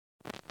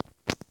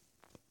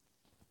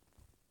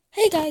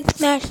Hey guys,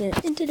 Mash here,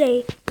 and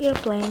today we are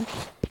playing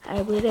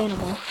Hybrid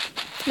Animals.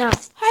 Now,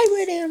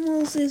 Hybrid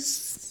Animals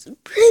is a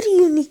pretty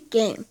unique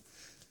game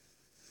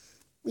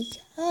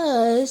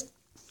because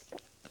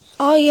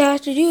all you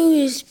have to do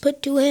is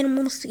put two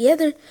animals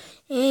together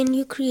and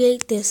you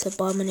create this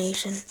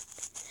abomination.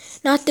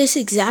 Not this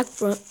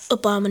exact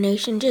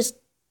abomination, just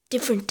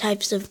different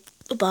types of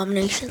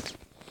abominations.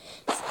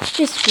 It's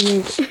just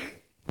weird.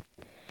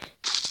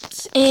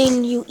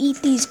 And you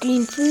eat these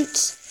green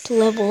fruits to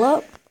level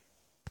up.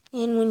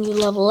 And when you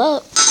level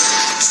up,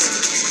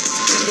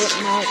 you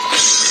get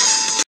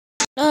max.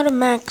 Not a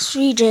max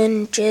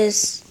regen,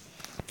 just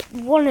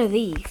one of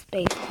these,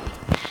 basically.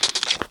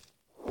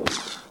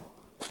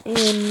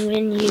 And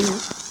when you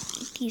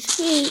eat these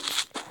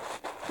fruits,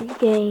 you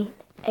gain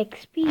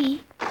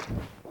XP,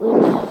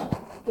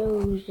 which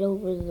goes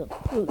over the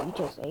fruit you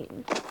just ate.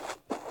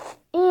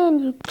 And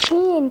you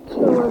can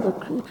kill other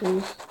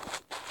creatures,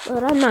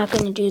 but I'm not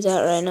going to do that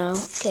right now,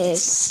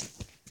 because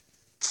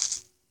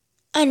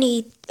I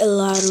need a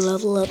lot of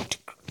level up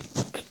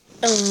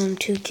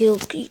to kill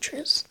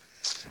creatures.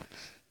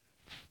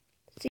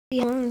 See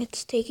how long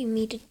it's taking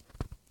me to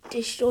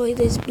destroy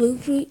this blue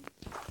fruit?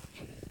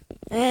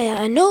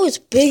 I know it's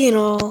big and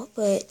all,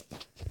 but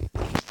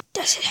it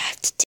doesn't have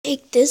to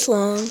take this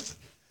long.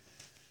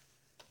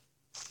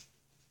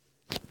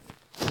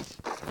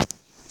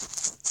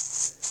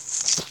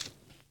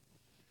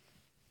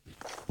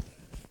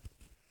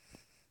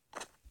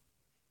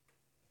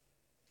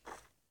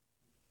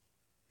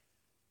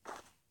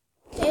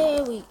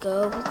 There we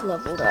go, it's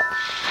leveled up.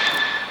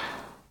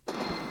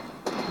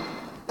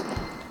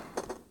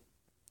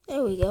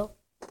 There we go.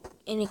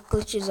 And it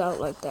glitches out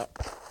like that.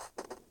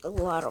 A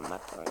lot on my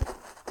brain.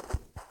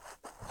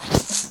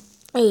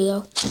 There you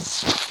go.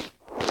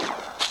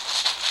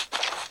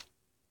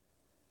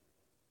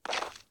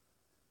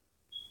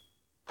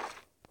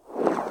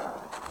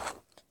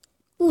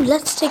 Ooh,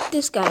 let's take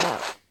this guy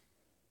out.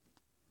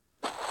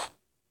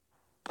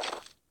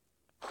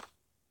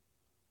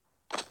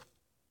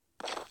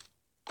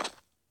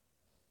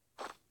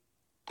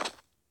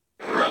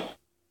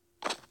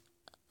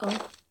 Oh.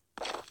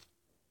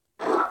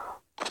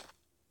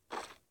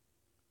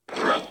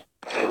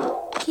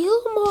 Kill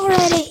him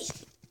already.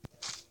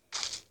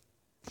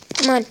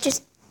 Come on,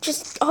 just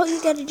all you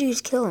gotta do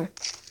is kill him.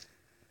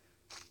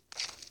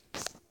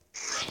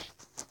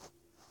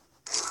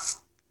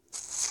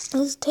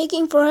 It's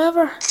taking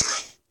forever.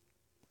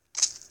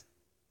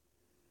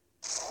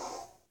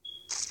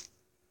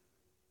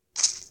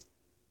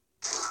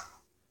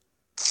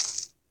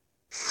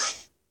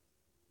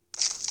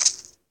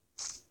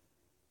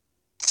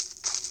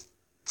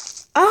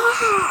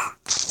 Ah!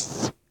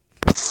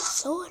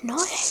 So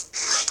annoying.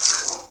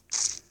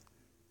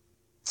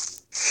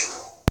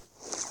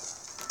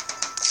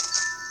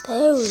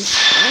 There we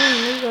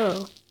finally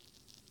go.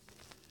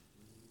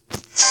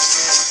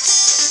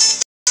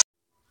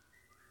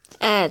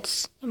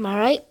 Ads, am I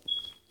right?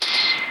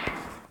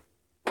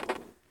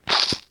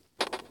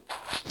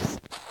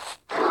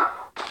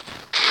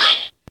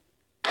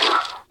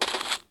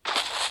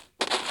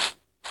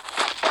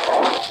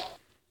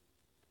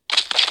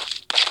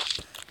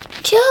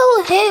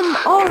 Kill him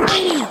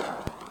already!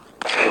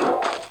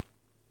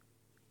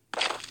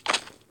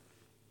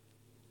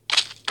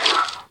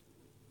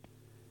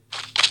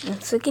 I'm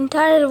sick and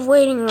tired of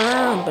waiting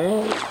around,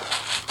 bro.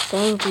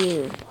 Thank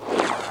you.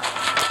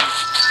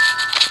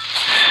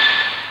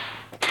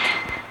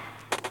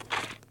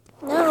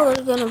 Now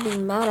they're gonna be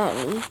mad at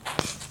me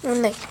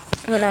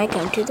when I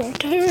come to their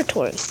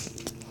territory.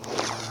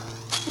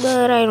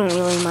 But I don't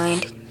really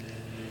mind.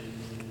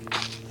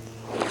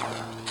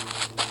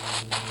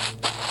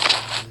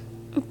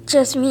 It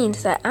just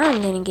means that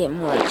I'm gonna get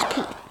more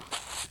XP.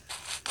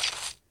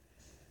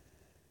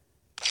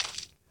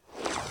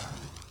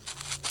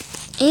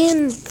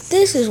 And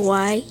this is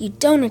why you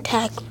don't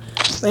attack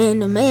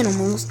random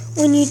animals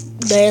when you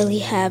barely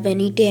have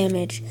any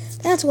damage.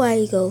 That's why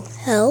you go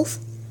health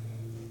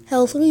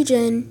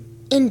regen,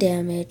 and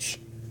damage.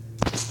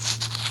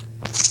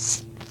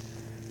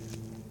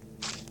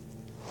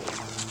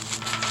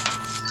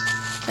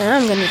 And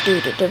I'm gonna do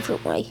it a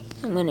different way.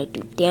 I'm gonna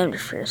do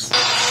damage first.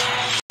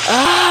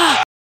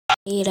 Ah! I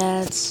hate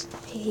ads.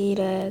 I hate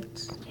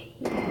ads. I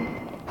hate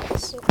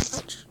ads so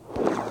much.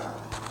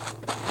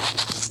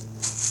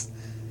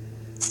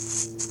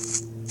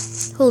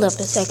 Hold up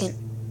a second.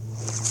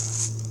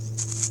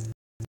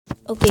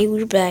 Okay,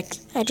 we're back.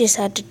 I just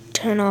had to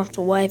turn off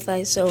the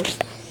Wi-Fi so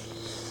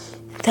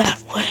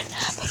that wouldn't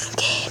happen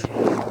again.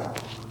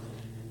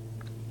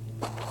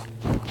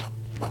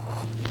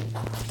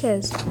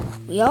 Because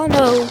we all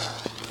know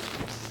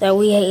that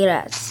we hate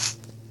ads.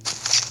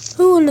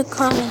 Who in the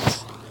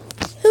comments?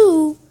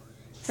 Who?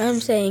 I'm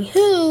saying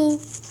who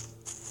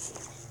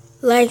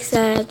likes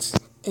ads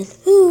and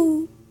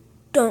who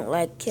don't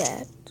like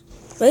ads?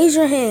 Raise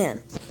your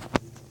hand.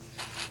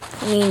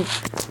 I mean,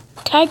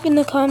 type in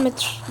the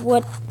comments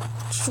which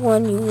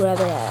one you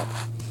rather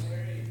have.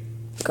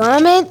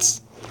 Comments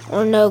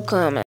or no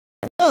comments?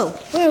 Oh,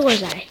 where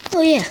was I?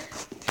 Oh yeah.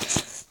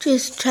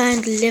 Just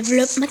trying to level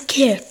up my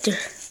character.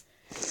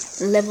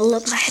 Level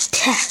up my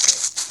attack.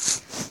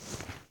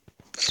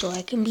 So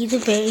I can be the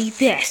very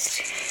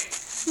best.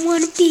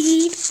 Wanna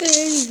be the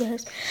very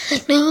best.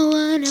 Like no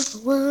one ever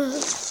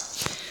was.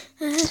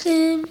 I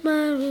think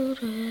my road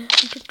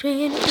to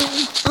train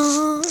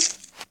on.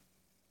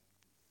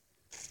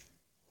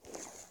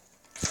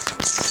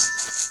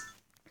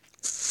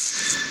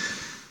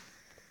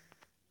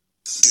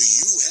 Do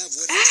you have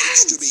what it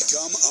takes to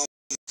become a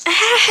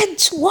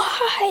ads? Why?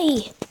 I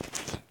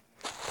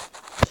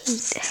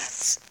hate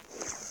ads.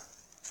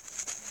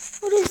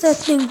 What is that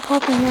thing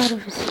popping out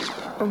of his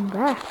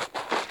back?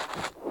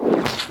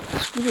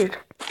 It's weird.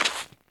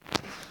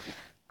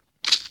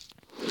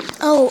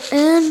 Oh,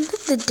 and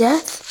the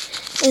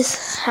death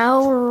is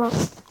how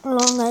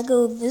long I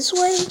go this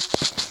way,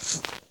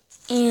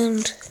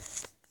 and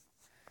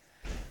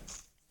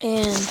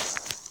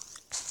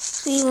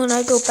see, when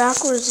I go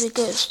backwards it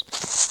goes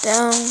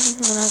down,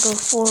 when I go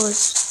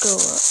forwards it go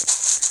up.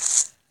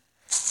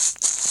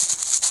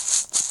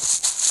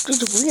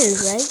 It's weird,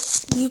 right?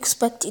 You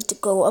expect it to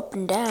go up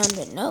and down,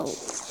 but no,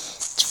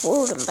 it's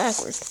forward and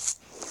backward.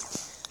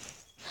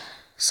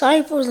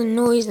 Sorry for the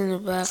noise in the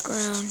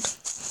background.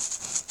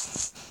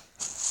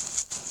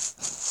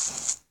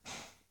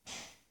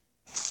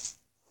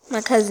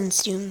 My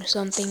cousin's doing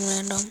something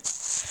random.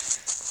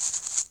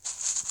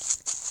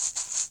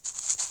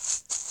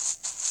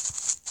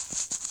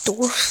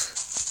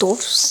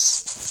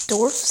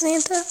 Dwarf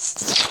Santa?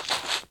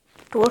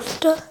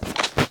 Dwarfta?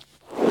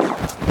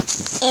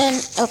 And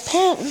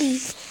apparently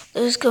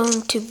there's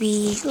going to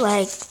be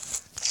like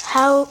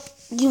how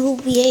you will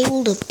be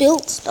able to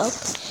build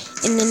stuff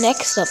in the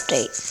next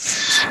update,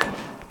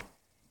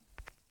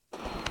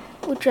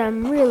 which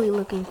I'm really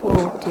looking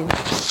forward to.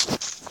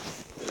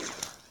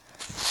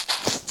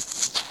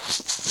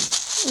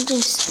 I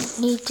just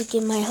need to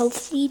get my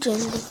health regen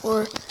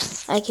before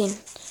I can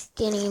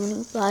get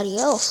anybody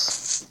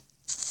else.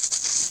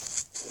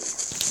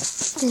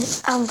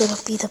 I'm gonna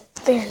be the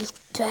very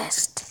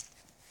best.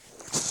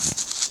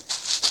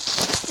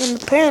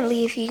 And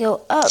apparently if you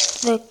go up,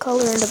 the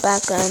color in the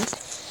background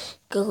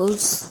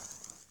goes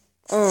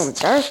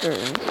darker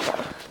and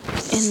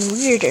stuff. And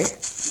weirder.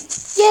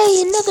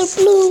 Yay, another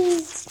blue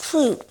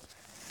fruit.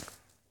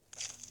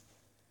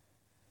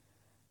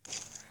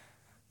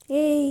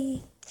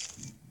 Yay.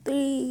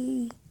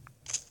 3,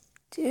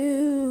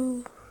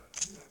 2,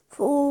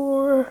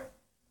 4,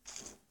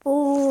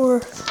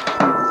 4.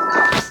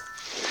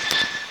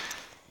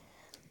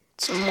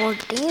 Some more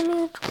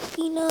damage would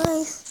be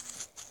nice.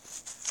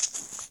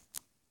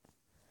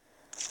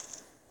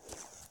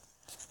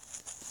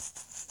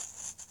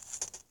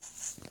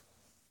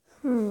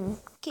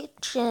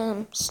 Get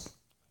gems.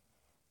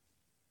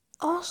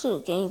 Also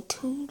gain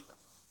 2.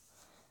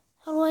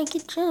 How do I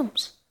get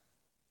gems?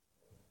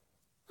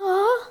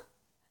 I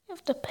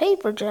have to pay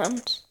for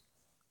gems.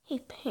 I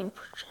hate paying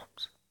for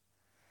gems.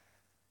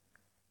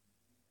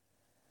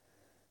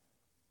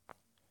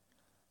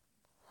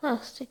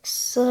 Plastic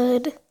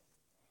Sud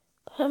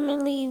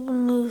permanently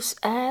removes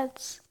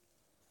ads.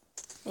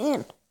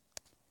 Man,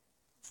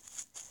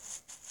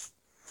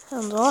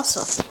 sounds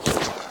awesome.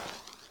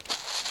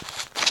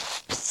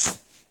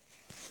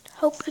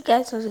 Hope you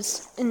guys are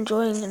just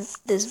enjoying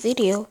this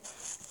video.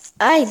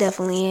 I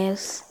definitely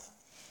is.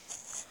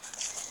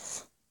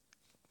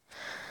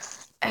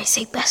 I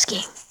say best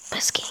game,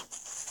 best game.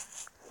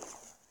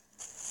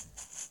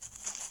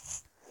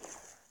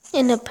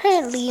 And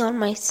apparently on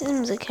my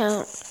Sims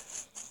account,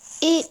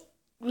 it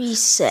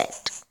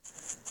reset.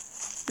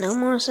 No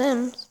more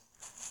Sims.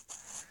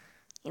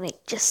 And I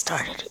just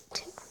started it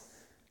too.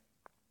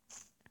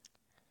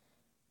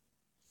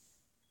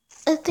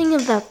 A thing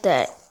about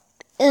that,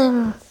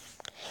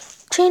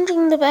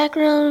 changing the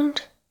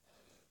background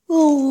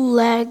will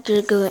lag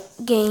your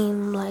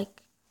game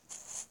like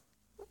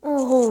a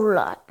whole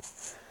lot.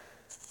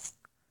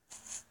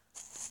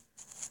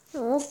 It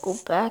won't go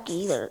back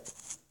either.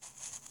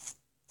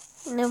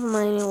 Never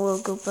mind, it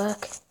will go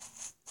back.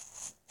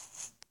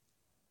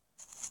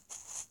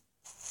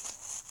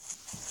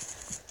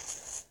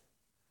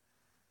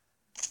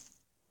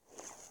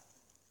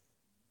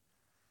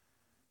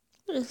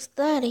 Is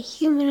that a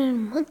human and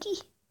a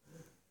monkey?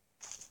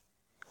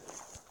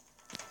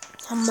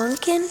 A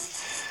munkin?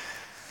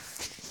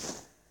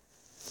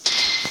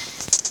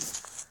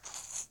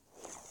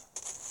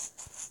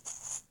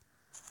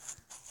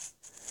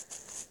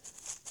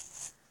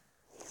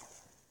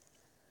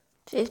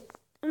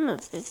 I'm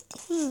not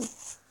 15.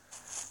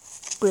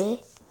 Bruh.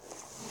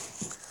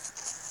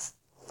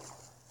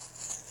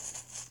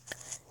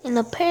 And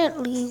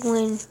apparently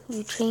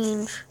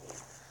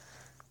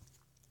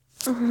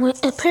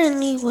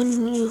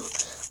when you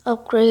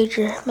upgrade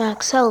your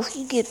max health,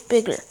 you get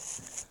bigger,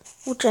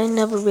 which I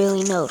never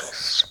really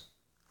noticed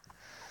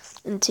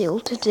until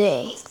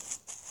today.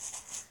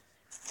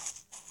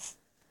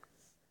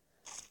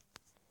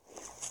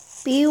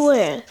 Be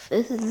aware,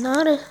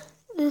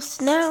 this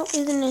now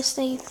isn't a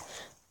safe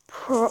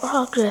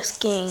progress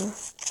game,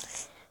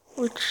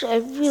 which I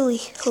really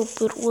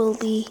hope it will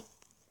be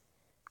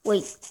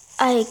Wait,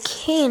 I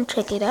can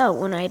check it out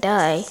when I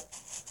die.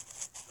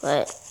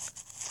 But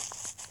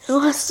who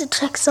wants to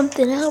check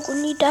something out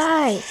when you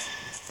die?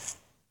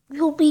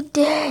 You'll be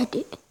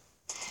dead.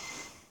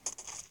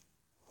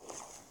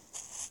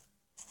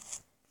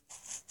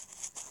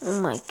 Oh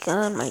my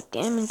god, my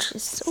damage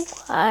is so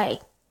high.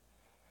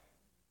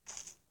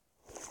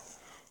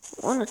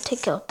 I want to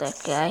take out that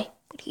guy,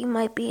 but he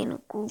might be in a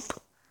group.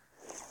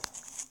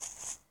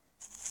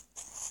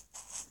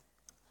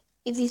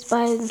 If he's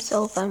by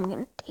himself, I'm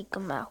gonna take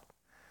him out.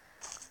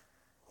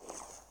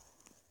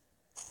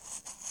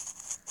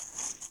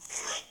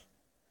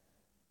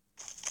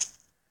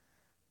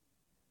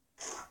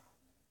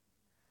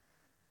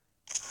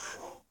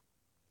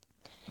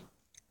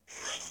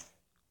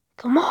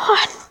 Come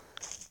on!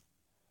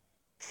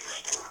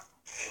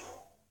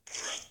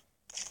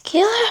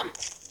 Kill him!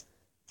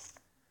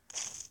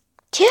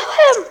 Kill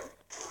him!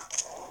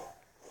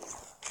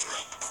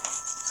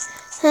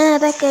 Ah,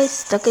 that guy's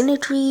stuck in a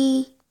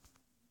tree.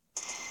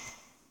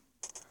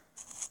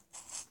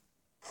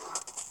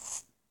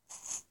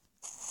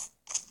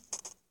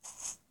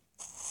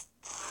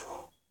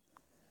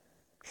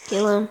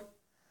 Kill him.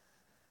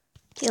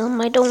 Kill him,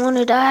 I don't want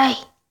to die.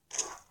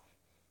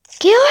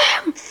 Kill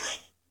him!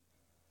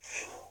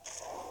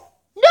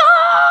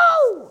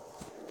 No!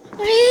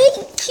 I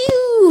hate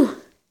you!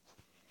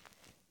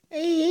 I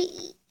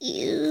hate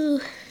you.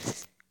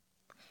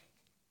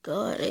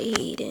 God, I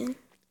hate him.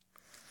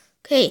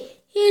 Okay,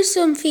 here's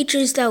some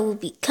features that will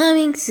be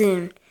coming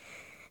soon.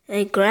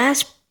 A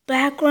grass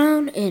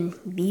background and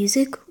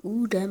music.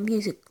 Ooh, that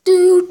music.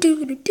 Do,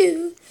 do, do,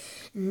 do.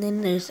 And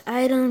then there's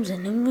items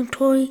and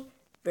inventory.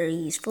 Very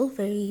useful,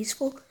 very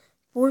useful.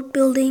 Fort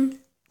building,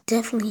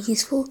 definitely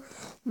useful.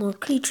 More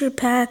creature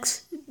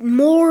packs,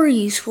 more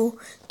useful.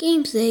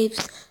 Game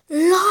saves,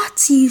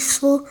 lots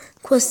useful.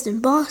 Quests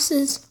and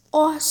bosses,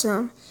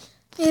 awesome.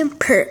 And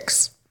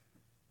perks.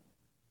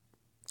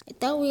 I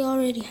thought we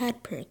already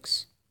had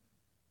perks,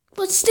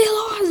 but still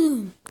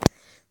awesome.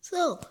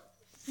 So,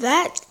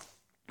 that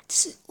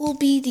will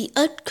be the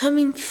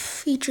upcoming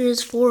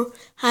features for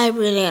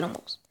hybrid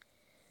animals.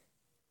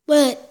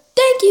 But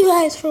thank you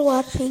guys for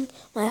watching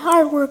my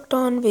hard worked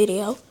on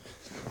video.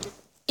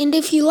 And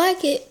if you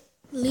like it,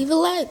 leave a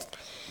like,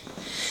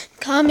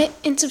 comment,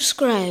 and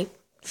subscribe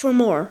for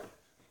more.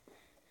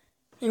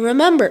 And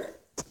remember,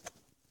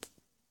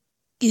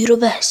 you're the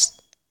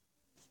best.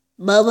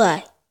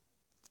 Bye-bye.